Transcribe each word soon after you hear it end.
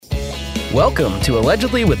Welcome to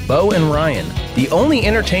Allegedly with Bo and Ryan, the only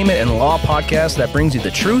entertainment and law podcast that brings you the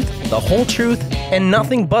truth, the whole truth, and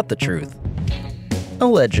nothing but the truth.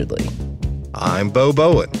 Allegedly. I'm Bo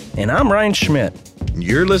Bowen. And I'm Ryan Schmidt.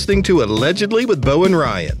 You're listening to Allegedly with Bo and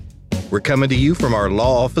Ryan. We're coming to you from our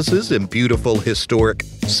law offices in beautiful, historic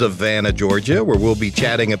Savannah, Georgia, where we'll be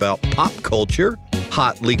chatting about pop culture,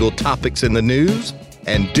 hot legal topics in the news,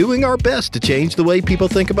 and doing our best to change the way people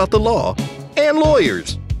think about the law and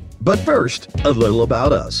lawyers. But first, a little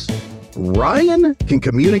about us. Ryan can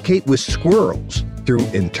communicate with squirrels through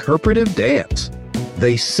interpretive dance.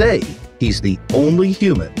 They say he's the only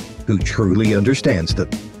human who truly understands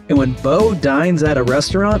them. And when Bo dines at a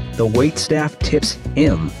restaurant, the waitstaff tips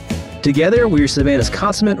him. Together, we're Savannah's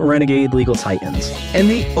consummate renegade legal titans.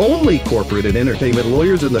 And the only corporate and entertainment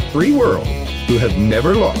lawyers in the free world who have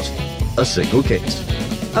never lost a single case.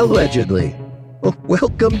 Allegedly. Well,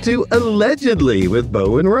 welcome to Allegedly with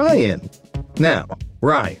Bo and Ryan. Now,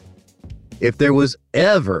 Ryan, if there was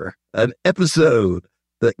ever an episode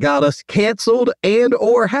that got us canceled and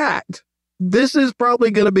or hacked, this is probably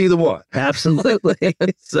going to be the one. Absolutely.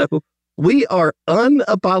 So we are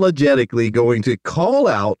unapologetically going to call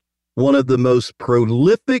out one of the most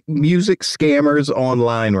prolific music scammers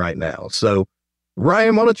online right now. So,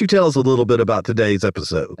 Ryan, why don't you tell us a little bit about today's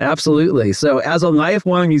episode? Absolutely. So as a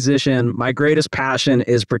lifelong musician, my greatest passion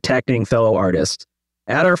is protecting fellow artists.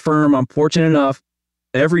 At our firm, I'm fortunate enough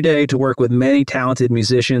every day to work with many talented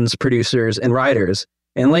musicians, producers, and writers.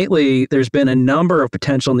 And lately, there's been a number of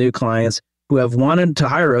potential new clients who have wanted to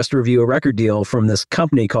hire us to review a record deal from this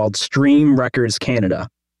company called Stream Records Canada.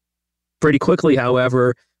 Pretty quickly,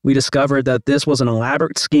 however, we discovered that this was an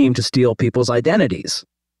elaborate scheme to steal people's identities.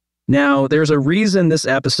 Now, there's a reason this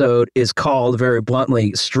episode is called, very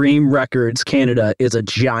bluntly, Stream Records Canada is a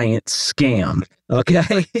giant scam,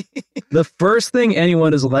 okay? The first thing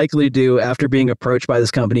anyone is likely to do after being approached by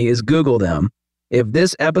this company is Google them. If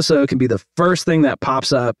this episode can be the first thing that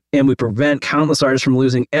pops up and we prevent countless artists from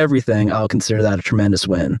losing everything, I'll consider that a tremendous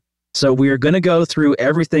win. So we are going to go through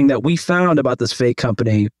everything that we found about this fake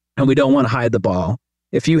company, and we don't want to hide the ball.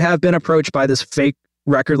 If you have been approached by this fake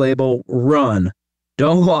record label, run.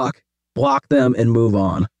 Don't walk, block them, and move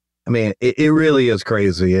on. I mean, it really is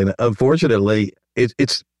crazy. And unfortunately,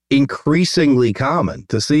 it's increasingly common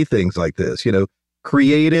to see things like this. You know,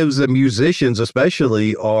 creatives and musicians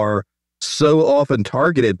especially are so often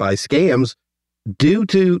targeted by scams due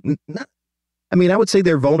to, I would say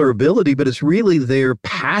their vulnerability, but it's really their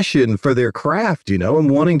passion for their craft, you know, and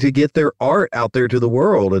wanting to get their art out there to the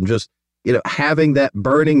world and just, you know, having that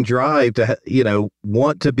burning drive to, you know,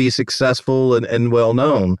 want to be successful and well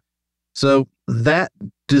known. So that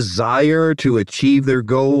desire to achieve their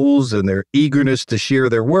goals and their eagerness to share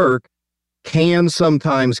their work can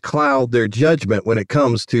sometimes cloud their judgment when it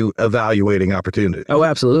comes to evaluating opportunities. Oh,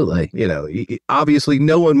 absolutely. You know, obviously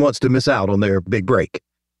no one wants to miss out on their big break,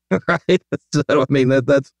 right? So, I mean,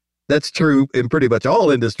 that's true in pretty much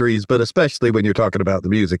all industries, but especially when you're talking about the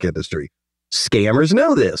music industry. Scammers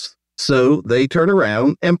know this. So they turn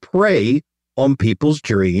around and prey on people's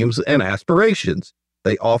dreams and aspirations.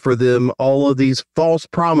 They offer them all of these false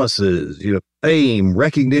promises, you know, fame,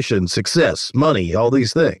 recognition, success, money, all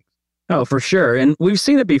these things. Oh, for sure. And we've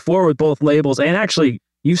seen it before with both labels, and actually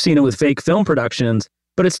you've seen it with fake film productions,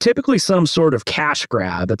 but it's typically some sort of cash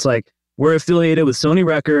grab. It's like, we're affiliated with Sony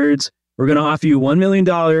Records. We're going to offer you $1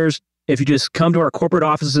 million if you just come to our corporate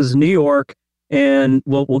offices in New York, and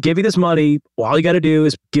we'll give you this money. All you got to do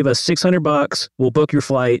is give us $600. We'll book your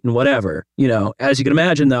flight and whatever. You know, as you can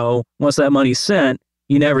imagine, though, once that money's sent,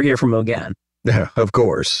 you never hear from them again. Yeah, of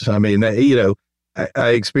course. I mean, you know,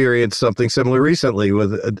 I experienced something similar recently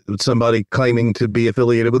with somebody claiming to be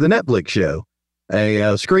affiliated with a Netflix show. A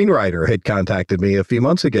screenwriter had contacted me a few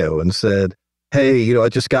months ago and said, hey, you know, I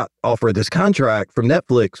just got offered this contract from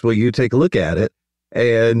Netflix. Will you take a look at it?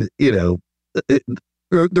 And, you know,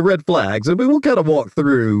 the red flags, I mean, we'll kind of walk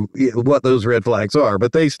through what those red flags are,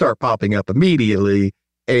 but they start popping up immediately.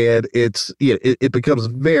 And it's, you know, it becomes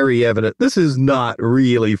very evident. This is not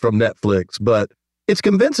really from Netflix, but it's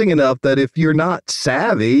convincing enough that if you're not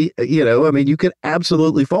savvy, you know, I mean, you could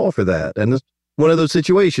absolutely fall for that. And it's one of those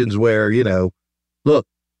situations where, you know, look,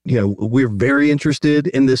 you know, we're very interested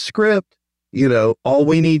in this script. You know, all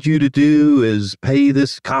we need you to do is pay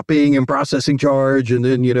this copying and processing charge. And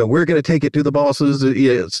then, you know, we're going to take it to the bosses,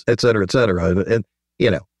 et cetera, et cetera. And,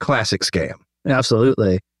 you know, classic scam.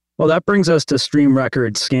 Absolutely. Well, that brings us to Stream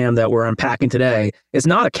Records scam that we're unpacking today. It's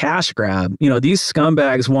not a cash grab. You know, these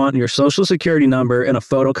scumbags want your social security number and a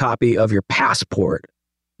photocopy of your passport.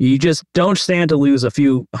 You just don't stand to lose a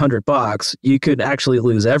few $100. You could actually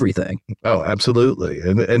lose everything. Oh, absolutely.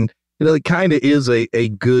 And it kind of is a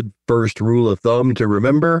good first rule of thumb to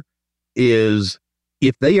remember is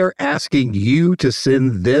if they are asking you to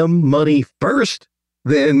send them money first,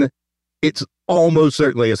 then it's almost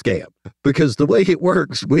certainly a scam, because the way it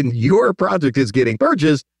works when your project is getting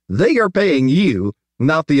purchased, they are paying you,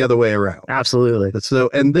 not the other way around. Absolutely. So,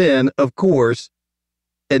 and then of course,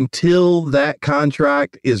 until that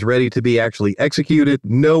contract is ready to be actually executed,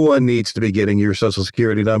 no one needs to be getting your social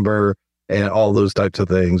security number and all those types of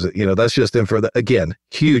things. That's just in for again,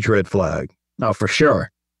 huge red flag. Oh, for sure.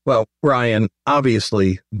 Well, Ryan,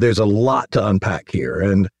 obviously there's a lot to unpack here.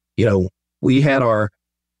 And, we had our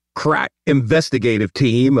crack investigative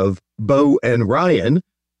team of Bo and Ryan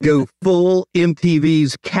go full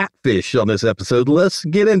MTV's Catfish on this episode. Let's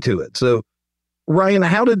get into it. So, Ryan,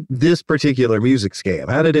 how did this particular music scam,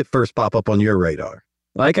 how did it first pop up on your radar?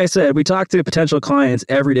 Like I said, we talk to potential clients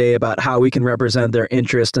every day about how we can represent their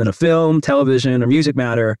interest in a film, television, or music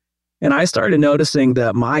matter. And I started noticing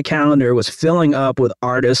that my calendar was filling up with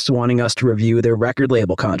artists wanting us to review their record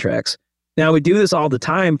label contracts. Now, we do this all the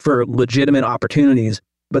time for legitimate opportunities,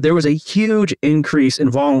 but there was a huge increase in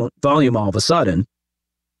volume all of a sudden.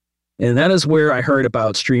 And that is where I heard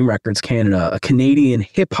about Stream Records Canada, a Canadian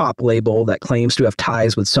hip-hop label that claims to have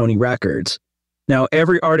ties with Sony Records. Now,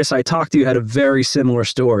 every artist I talked to had a very similar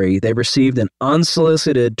story. They received an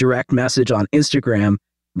unsolicited direct message on Instagram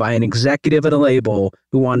by an executive at a label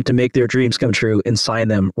who wanted to make their dreams come true and sign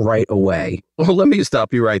them right away. Well, let me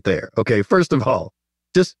stop you right there. Okay, first of all,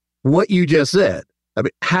 just what you just said. I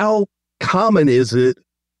mean, how common is it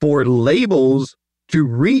for labels to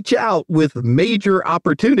reach out with major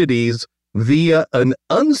opportunities via an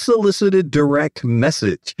unsolicited direct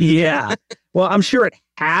message? Yeah. Well, I'm sure it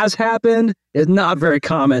has happened. It's not very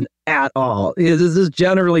common at all. This is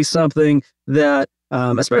generally something that,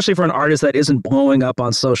 especially for an artist that isn't blowing up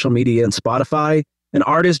on social media and Spotify, an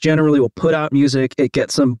artist generally will put out music, it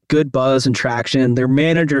gets some good buzz and traction, their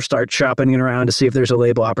manager starts shopping it around to see if there's a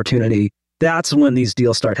label opportunity. That's when these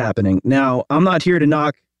deals start happening. Now, I'm not here to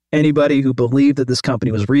knock anybody who believed that this company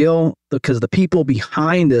was real, because the people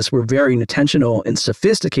behind this were very intentional and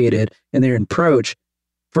sophisticated in their approach.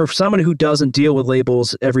 For someone who doesn't deal with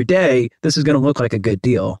labels every day, this is going to look like a good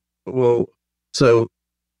deal. Well, so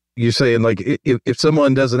you're saying like if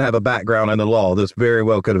someone doesn't have a background in the law, this very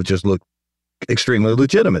well could have just looked extremely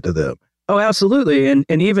legitimate to them. Oh, absolutely. And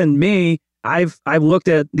even me, I've looked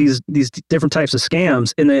at these different types of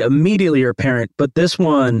scams and they immediately are apparent, but this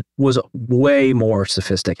one was way more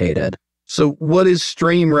sophisticated. So what is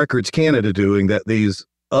Stream Records Canada doing that these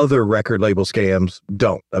other record label scams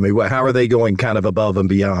don't? I mean, how are they going kind of above and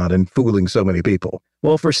beyond and fooling so many people?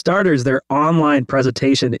 Well, for starters, their online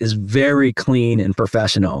presentation is very clean and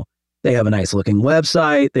professional. They have a nice looking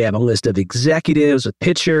website. They have a list of executives with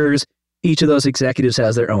pictures. Each of those executives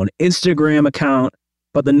has their own Instagram account.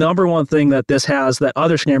 But the number one thing that this has that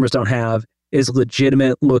other scammers don't have is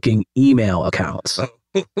legitimate looking email accounts.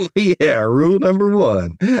 Yeah, rule number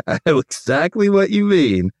one. I know exactly what you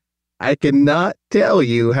mean. I cannot tell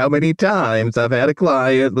you how many times I've had a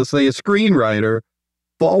client, let's say a screenwriter,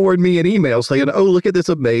 forward me an email saying, oh, look at this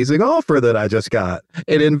amazing offer that I just got.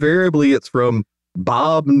 And invariably it's from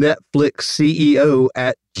Bob Netflix CEO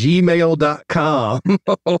at gmail.com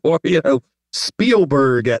or,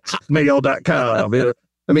 Spielberg at hotmail.com.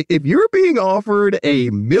 I mean, if you're being offered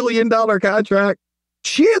 $1 million contract,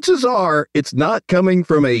 chances are it's not coming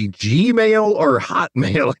from a Gmail or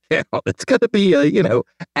Hotmail account. It's going to be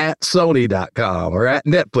at Sony.com or at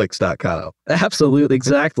Netflix.com. Absolutely,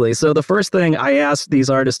 exactly. So the first thing I ask these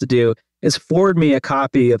artists to do is forward me a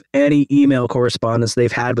copy of any email correspondence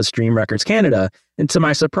they've had with Stream Records Canada. And to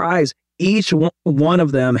my surprise, each one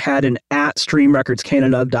of them had an at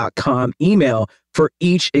streamrecordscanada.com email for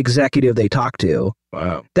each executive they talked to.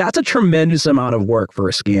 Wow. That's a tremendous amount of work for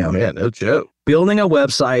a scam. Man, no joke. Building a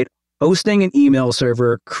website, hosting an email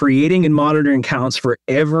server, creating and monitoring accounts for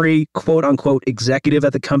every quote unquote executive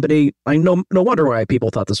at the company. No wonder why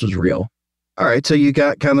people thought this was real. All right. So you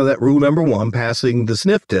got kind of that rule number one, passing the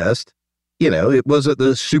sniff test. It wasn't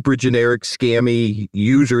the super generic scammy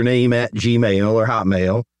username at Gmail or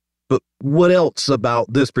Hotmail. But what else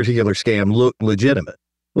about this particular scam looked legitimate?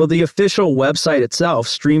 Well, the official website itself,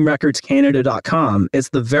 streamrecordscanada.com, is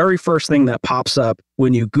the very first thing that pops up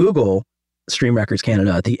when you Google Stream Records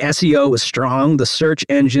Canada. The SEO is strong. The search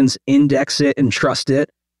engines index it and trust it.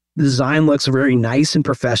 The design looks very nice and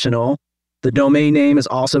professional. The domain name is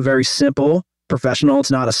also very simple, professional. It's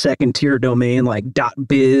not a second-tier domain like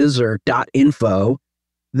 .biz or .info.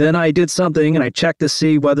 Then I did something and I checked to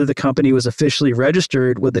see whether the company was officially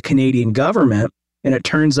registered with the Canadian government. And it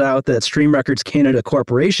turns out that Stream Records Canada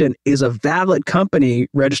Corporation is a valid company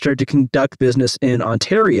registered to conduct business in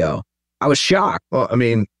Ontario. I was shocked. Well, I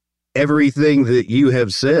mean, everything that you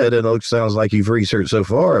have said, and it sounds like you've researched so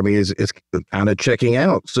far, I mean, it's kind of checking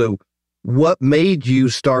out. So what made you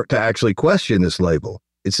start to actually question this label?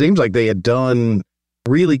 It seems like they had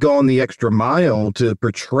really gone the extra mile to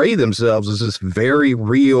portray themselves as this very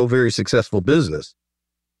real, very successful business.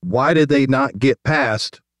 Why did they not get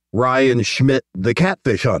past Ryan Schmidt, the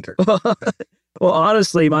catfish hunter? Well,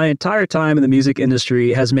 honestly, my entire time in the music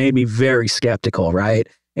industry has made me very skeptical, right?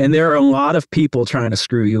 And there are a lot of people trying to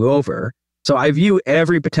screw you over. So I view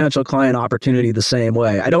every potential client opportunity the same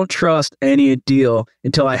way. I don't trust any deal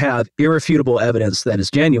until I have irrefutable evidence that is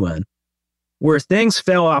genuine. Where things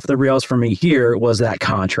fell off the rails for me here was that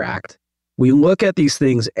contract. We look at these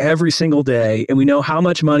things every single day, and we know how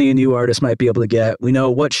much money a new artist might be able to get. We know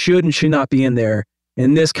what should and should not be in there.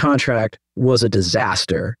 And this contract was a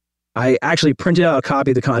disaster. I actually printed out a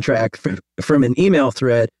copy of the contract from an email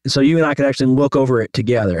thread, so you and I could actually look over it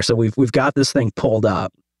together. So we've got this thing pulled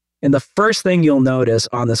up. And the first thing you'll notice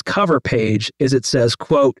on this cover page is it says,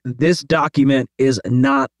 quote, "This document is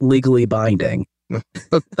not legally binding."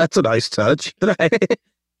 That's a nice touch. Right?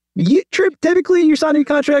 Typically, you're signing a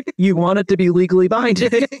contract, you want it to be legally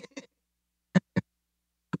binding.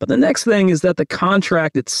 But the next thing is that the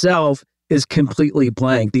contract itself is completely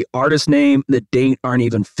blank. The artist name, the date aren't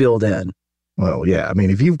even filled in. Well, yeah. I mean,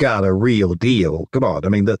 if you've got a real deal, come on. I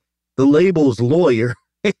mean, the label's lawyer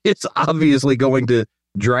is obviously going to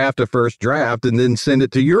draft a first draft and then send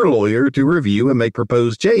it to your lawyer to review and make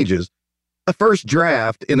proposed changes. A first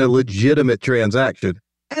draft in a legitimate transaction,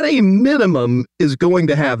 at a minimum, is going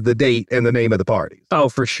to have the date and the name of the parties. Oh,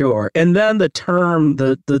 for sure. And then the term,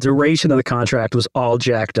 the duration of the contract was all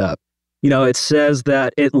jacked up. You know, it says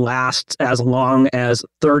that it lasts as long as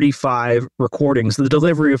 35 recordings, the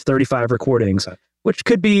delivery of 35 recordings, which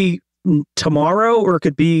could be tomorrow or it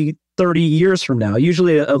could be 30 years from now.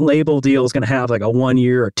 Usually a label deal is going to have like a 1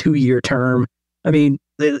 year or 2 year term. I mean,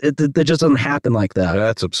 it just doesn't happen like that.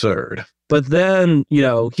 That's absurd. But then, you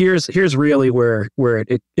know, here's really where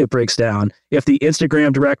it breaks down. If the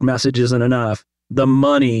Instagram direct message isn't enough, the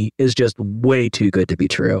money is just way too good to be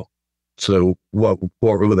true. So what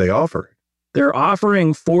were they offering? They're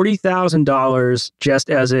offering $40,000 just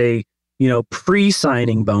as a, you know,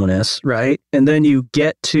 pre-signing bonus, right? And then you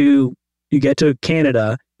get to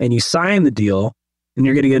Canada and you sign the deal and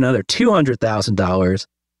you're going to get another $200,000.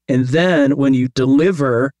 And then when you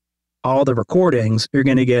deliver all the recordings, you're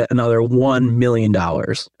going to get another $1 million.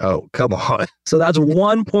 Oh, come on. So that's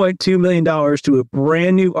 $1.2 million to a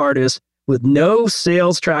brand new artist with no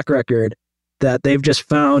sales track record that they've just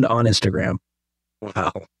found on Instagram.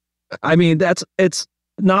 Wow. I mean, it's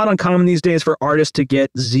not uncommon these days for artists to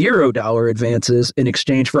get $0 advances in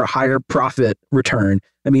exchange for a higher profit return.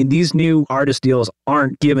 I mean, these new artist deals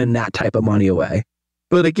aren't giving that type of money away.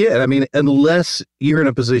 But again, I mean, unless you're in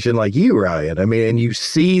a position like you, Ryan, I mean, and you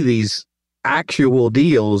see these actual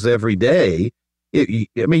deals every day, I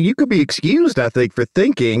mean, you could be excused, I think, for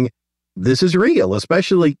thinking this is real,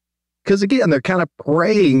 especially because, again, they're kind of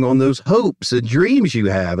preying on those hopes and dreams you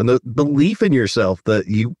have and the belief in yourself that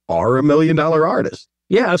you are $1 million artist.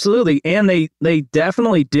 Yeah, absolutely. And they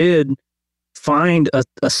definitely did find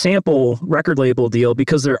a sample record label deal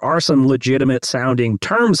because there are some legitimate sounding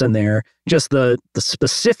terms in there. Just the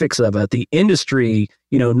specifics of it, the industry,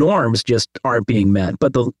 you know, norms just aren't being met.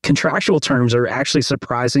 But the contractual terms are actually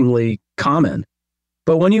surprisingly common.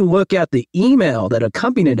 But when you look at the email that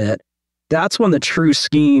accompanied it, that's when the true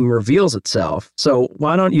scheme reveals itself. So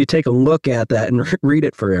why don't you take a look at that and read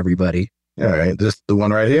it for everybody? All right. This the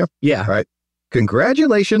one right here? Yeah. All right.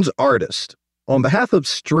 Congratulations, artist. On behalf of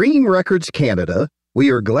Stream Records Canada, we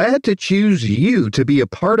are glad to choose you to be a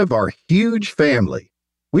part of our huge family.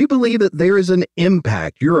 We believe that there is an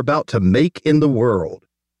impact you're about to make in the world.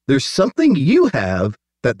 There's something you have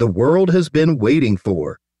that the world has been waiting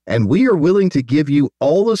for, and we are willing to give you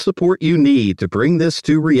all the support you need to bring this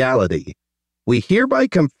to reality. We hereby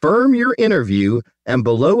confirm your interview, and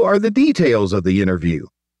below are the details of the interview.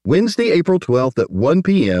 Wednesday, April 12th at 1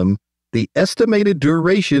 p.m., the estimated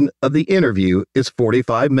duration of the interview is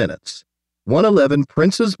 45 minutes. 111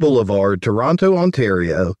 Princess Boulevard, Toronto,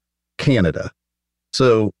 Ontario, Canada.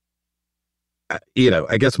 So, you know,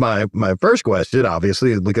 I guess my first question,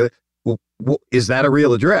 obviously, is because, is that a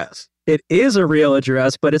real address? It is a real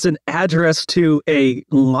address, but it's an address to a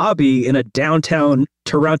lobby in a downtown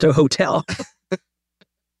Toronto hotel.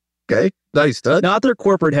 Okay, nice touch. Not their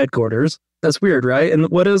corporate headquarters. That's weird, right? And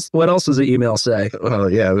what else does the email say? Well,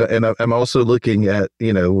 yeah, and I'm also looking at,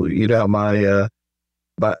 you know how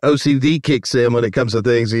my OCD kicks in when it comes to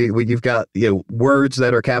things. You've got, words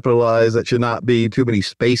that are capitalized that should not be, too many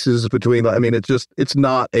spaces between. I mean, it's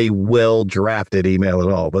not a well drafted email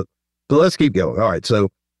at all. But let's keep going. All right. So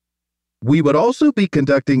we would also be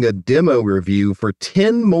conducting a demo review for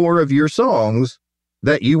 10 more of your songs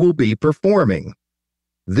that you will be performing.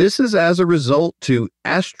 This is as a result to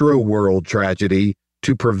Astroworld tragedy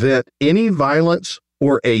to prevent any violence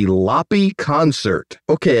or a loppy concert.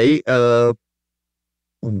 Okay,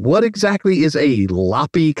 what exactly is a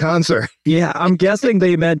loppy concert? Yeah, I'm guessing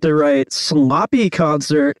they meant to write sloppy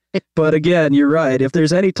concert, but again, you're right. If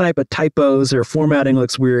there's any type of typos or formatting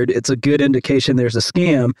looks weird, it's a good indication there's a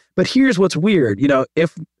scam. But here's what's weird.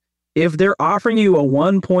 If they're offering you a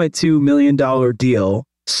 $1.2 million deal,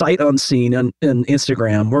 sight unseen on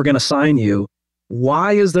Instagram, we're going to sign you.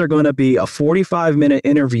 Why is there going to be a 45-minute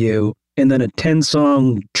interview and then a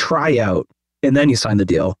 10-song tryout, and then you sign the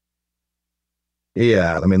deal?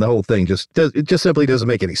 Yeah, I mean, the whole thing just simply doesn't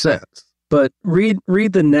make any sense. But read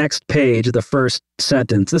the next page, the first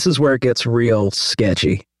sentence. This is where it gets real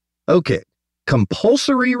sketchy. Okay,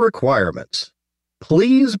 compulsory requirements.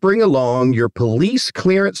 Please bring along your police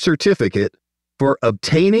clearance certificate for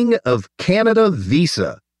obtaining of Canada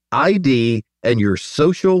visa, ID, and your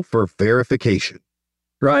social for verification.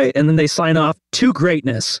 Right, and then they sign off to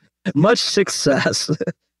greatness. Much success.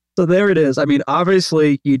 So there it is. I mean,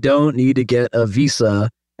 obviously, you don't need to get a visa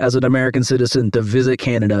as an American citizen to visit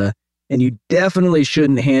Canada, and you definitely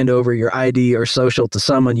shouldn't hand over your ID or social to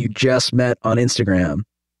someone you just met on Instagram.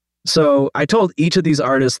 So I told each of these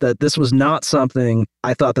artists that this was not something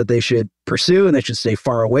I thought that they should pursue and they should stay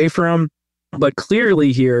far away from. But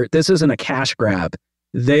clearly here, this isn't a cash grab.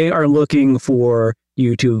 They are looking for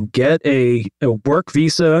you to get a work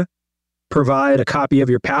visa, provide a copy of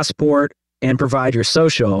your passport, and provide your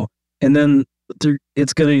social, and then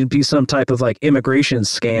it's going to be some type of like immigration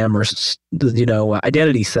scam or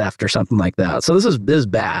identity theft or something like that. So this is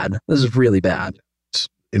bad. This is really bad. It's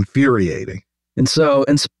infuriating. And so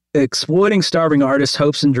exploiting starving artists'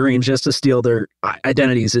 hopes and dreams just to steal their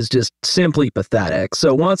identities is just simply pathetic.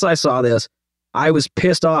 So once I saw this, I was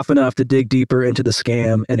pissed off enough to dig deeper into the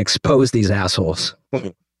scam and expose these assholes.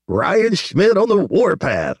 Ryan Schmidt on the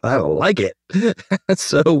warpath. I like it.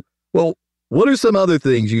 So, well, what are some other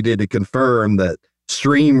things you did to confirm that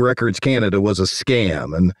Stream Records Canada was a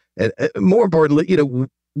scam? And more importantly,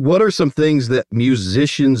 what are some things that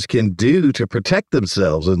musicians can do to protect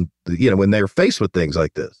themselves and, when they're faced with things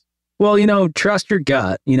like this? Well, trust your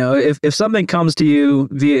gut. If something comes to you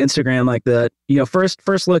via Instagram like that,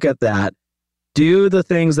 first look at that. Do the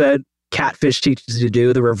things that Catfish teaches you to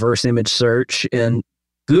do, the reverse image search, and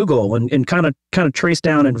Google and kind of trace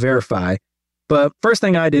down and verify. But first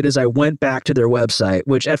thing I did is I went back to their website,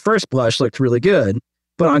 which at first blush looked really good.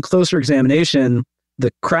 But on closer examination,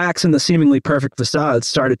 the cracks in the seemingly perfect facade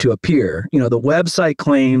started to appear. The website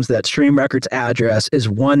claims that Stream Records' address is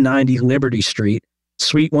 190 Liberty Street,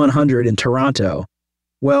 Suite 100 in Toronto.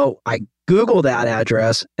 Well, I Googled that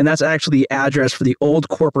address, and that's actually the address for the old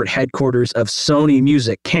corporate headquarters of Sony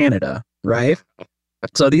Music Canada, right?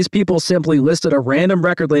 So these people simply listed a random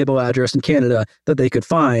record label address in Canada that they could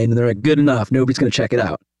find, and they're like, good enough, nobody's going to check it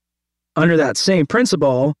out. Under that same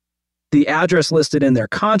principle, the address listed in their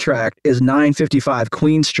contract is 955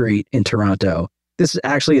 Queen Street in Toronto. This is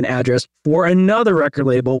actually an address for another record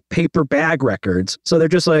label, Paper Bag Records. So they're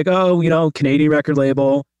just like, Canadian record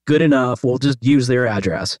label, good enough, we'll just use their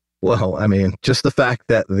address. Well, I mean, just the fact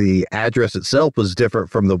that the address itself was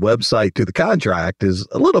different from the website to the contract is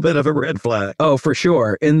a little bit of a red flag. Oh, for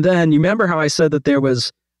sure. And then you remember how I said that there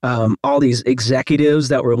was all these executives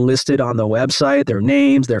that were listed on the website, their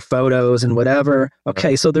names, their photos, and whatever.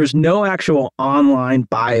 Okay, so there's no actual online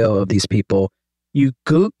bio of these people. You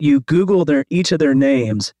Google each of their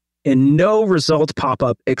names, and no results pop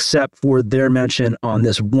up except for their mention on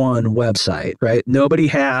this one website, right? Nobody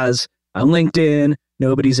has a LinkedIn.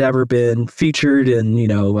 Nobody's ever been featured in,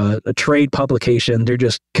 a trade publication. They're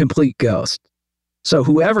just complete ghosts. So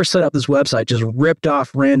whoever set up this website just ripped off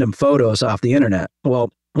random photos off the internet.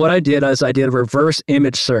 Well, what I did is I did a reverse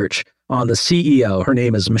image search on the CEO. Her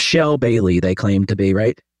name is Michelle Bailey, they claim to be,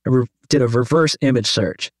 right? I did a reverse image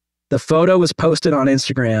search. The photo was posted on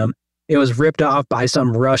Instagram. It was ripped off by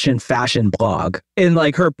some Russian fashion blog. And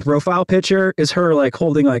like her profile picture is her like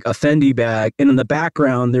holding like a Fendi bag. And in the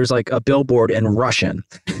background, there's like a billboard in Russian.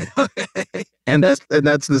 And that's the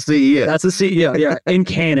CEO. That's the CEO, yeah, in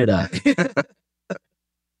Canada.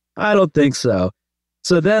 I don't think so.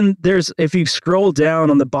 So then if you scroll down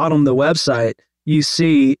on the bottom of the website, you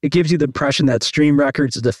see, it gives you the impression that Stream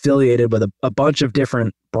Records is affiliated with a bunch of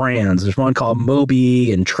different brands. There's one called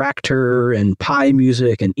Moby and Tractor and Pi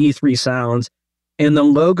Music and E3 Sounds. And the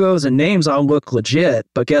logos and names all look legit,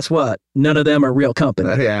 but guess what? None of them are real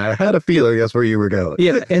companies. Yeah, I had a feeling that's where you were going.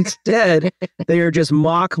 Yeah, instead, they are just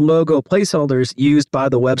mock logo placeholders used by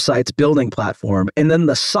the website's building platform. And then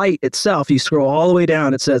the site itself, you scroll all the way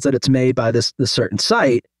down, it says that it's made by this certain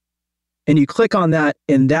site. And you click on that,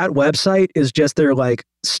 and that website is just their like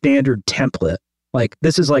standard template. Like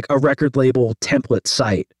this is like a record label template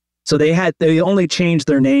site. So they only changed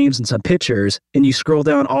their names and some pictures, and you scroll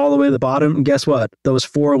down all the way to the bottom, and guess what? Those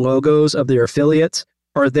 4 logos of their affiliates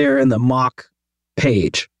are there in the mock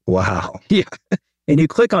page. Wow. Yeah. And you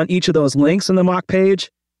click on each of those links in the mock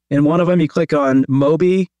page, and one of them you click on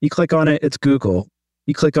Moby, you click on it, it's Google.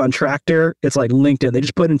 You click on Tractor, it's like LinkedIn. They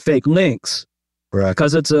just put in fake links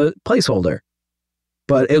because it's a placeholder.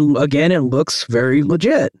 But it looks very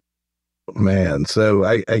legit. Man, so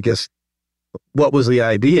I guess... what was the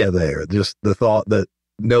idea there? Just the thought that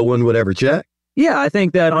no one would ever check? Yeah, I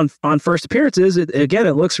think that on first appearances, it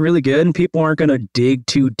looks really good, and people aren't going to dig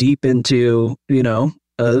too deep into,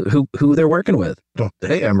 who they're working with. Oh,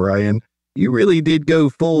 damn, Ryan. You really did go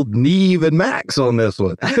full Neve and Max on this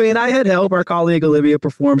one. I mean, I had help our colleague Olivia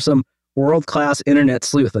perform some world-class internet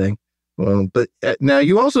sleuthing. Well, but now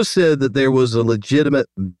you also said that there was a legitimate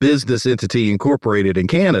business entity incorporated in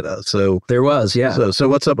Canada. So there was, yeah. So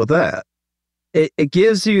what's up with that? It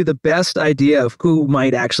gives you the best idea of who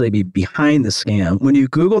might actually be behind the scam. When you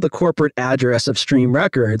Google the corporate address of Stream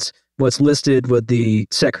Records, what's listed with the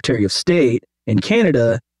Secretary of State in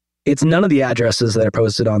Canada, it's none of the addresses that are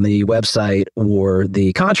posted on the website or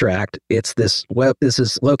the contract. It's this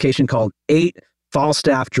location called 8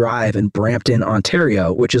 Falstaff Drive in Brampton,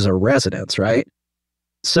 Ontario, which is a residence, right?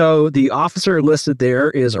 So the officer listed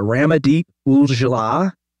there is Ramadeep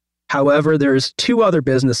Ujjwala. However, there's 2 other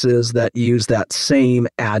businesses that use that same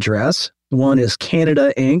address. One is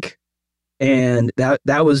Canada Inc., and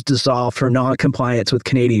that was dissolved for non-compliance with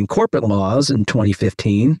Canadian corporate laws in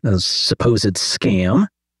 2015, a supposed scam.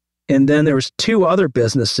 And then there was 2 other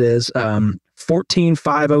businesses,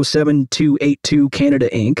 145078282 Canada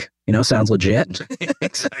Inc., sounds legit.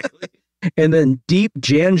 Exactly. And then Deep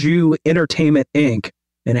Janju Entertainment Inc.,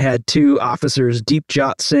 and it had 2 officers, Deep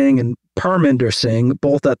Jot Singh and Parminder Singh,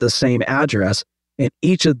 both at the same address. And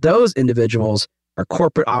each of those individuals are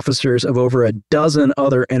corporate officers of over a dozen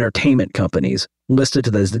other entertainment companies listed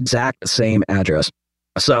to the exact same address.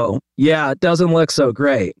 So, yeah, it doesn't look so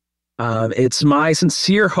great. It's my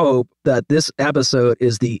sincere hope that this episode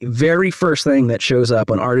is the very first thing that shows up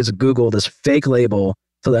when artists Google this fake label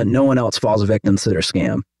so that no one else falls victim to their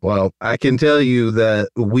scam. Well, I can tell you that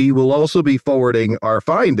we will also be forwarding our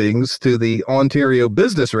findings to the Ontario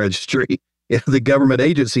Business Registry, the government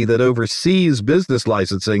agency that oversees business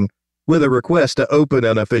licensing, with a request to open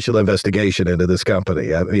an official investigation into this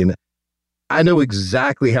company. I mean, I know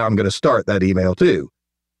exactly how I'm going to start that email too.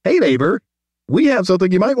 Hey, neighbor, we have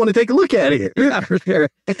something you might want to take a look at here. Yeah, for sure.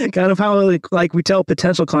 Kind of how like we tell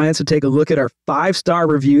potential clients to take a look at our 5-star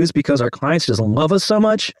reviews because our clients just love us so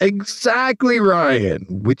much. Exactly, Ryan,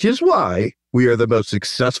 which is why we are the most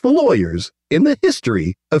successful lawyers in the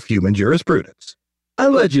history of human jurisprudence.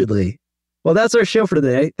 Allegedly. Well, that's our show for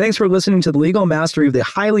today. Thanks for listening to the legal mastery of the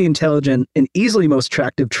highly intelligent and easily most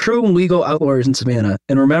attractive true legal outlawyers in Savannah.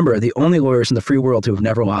 And remember, the only lawyers in the free world who have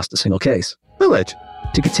never lost a single case. Alleged.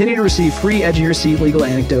 To continue to receive free edge-of-your-seat legal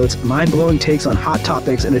anecdotes, mind-blowing takes on hot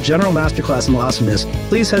topics, and a general masterclass in awesomeness,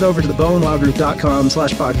 please head over to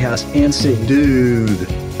thebowenlawgroup.com/podcast and see. Dude,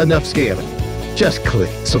 enough scamming. Just click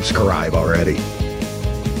subscribe already.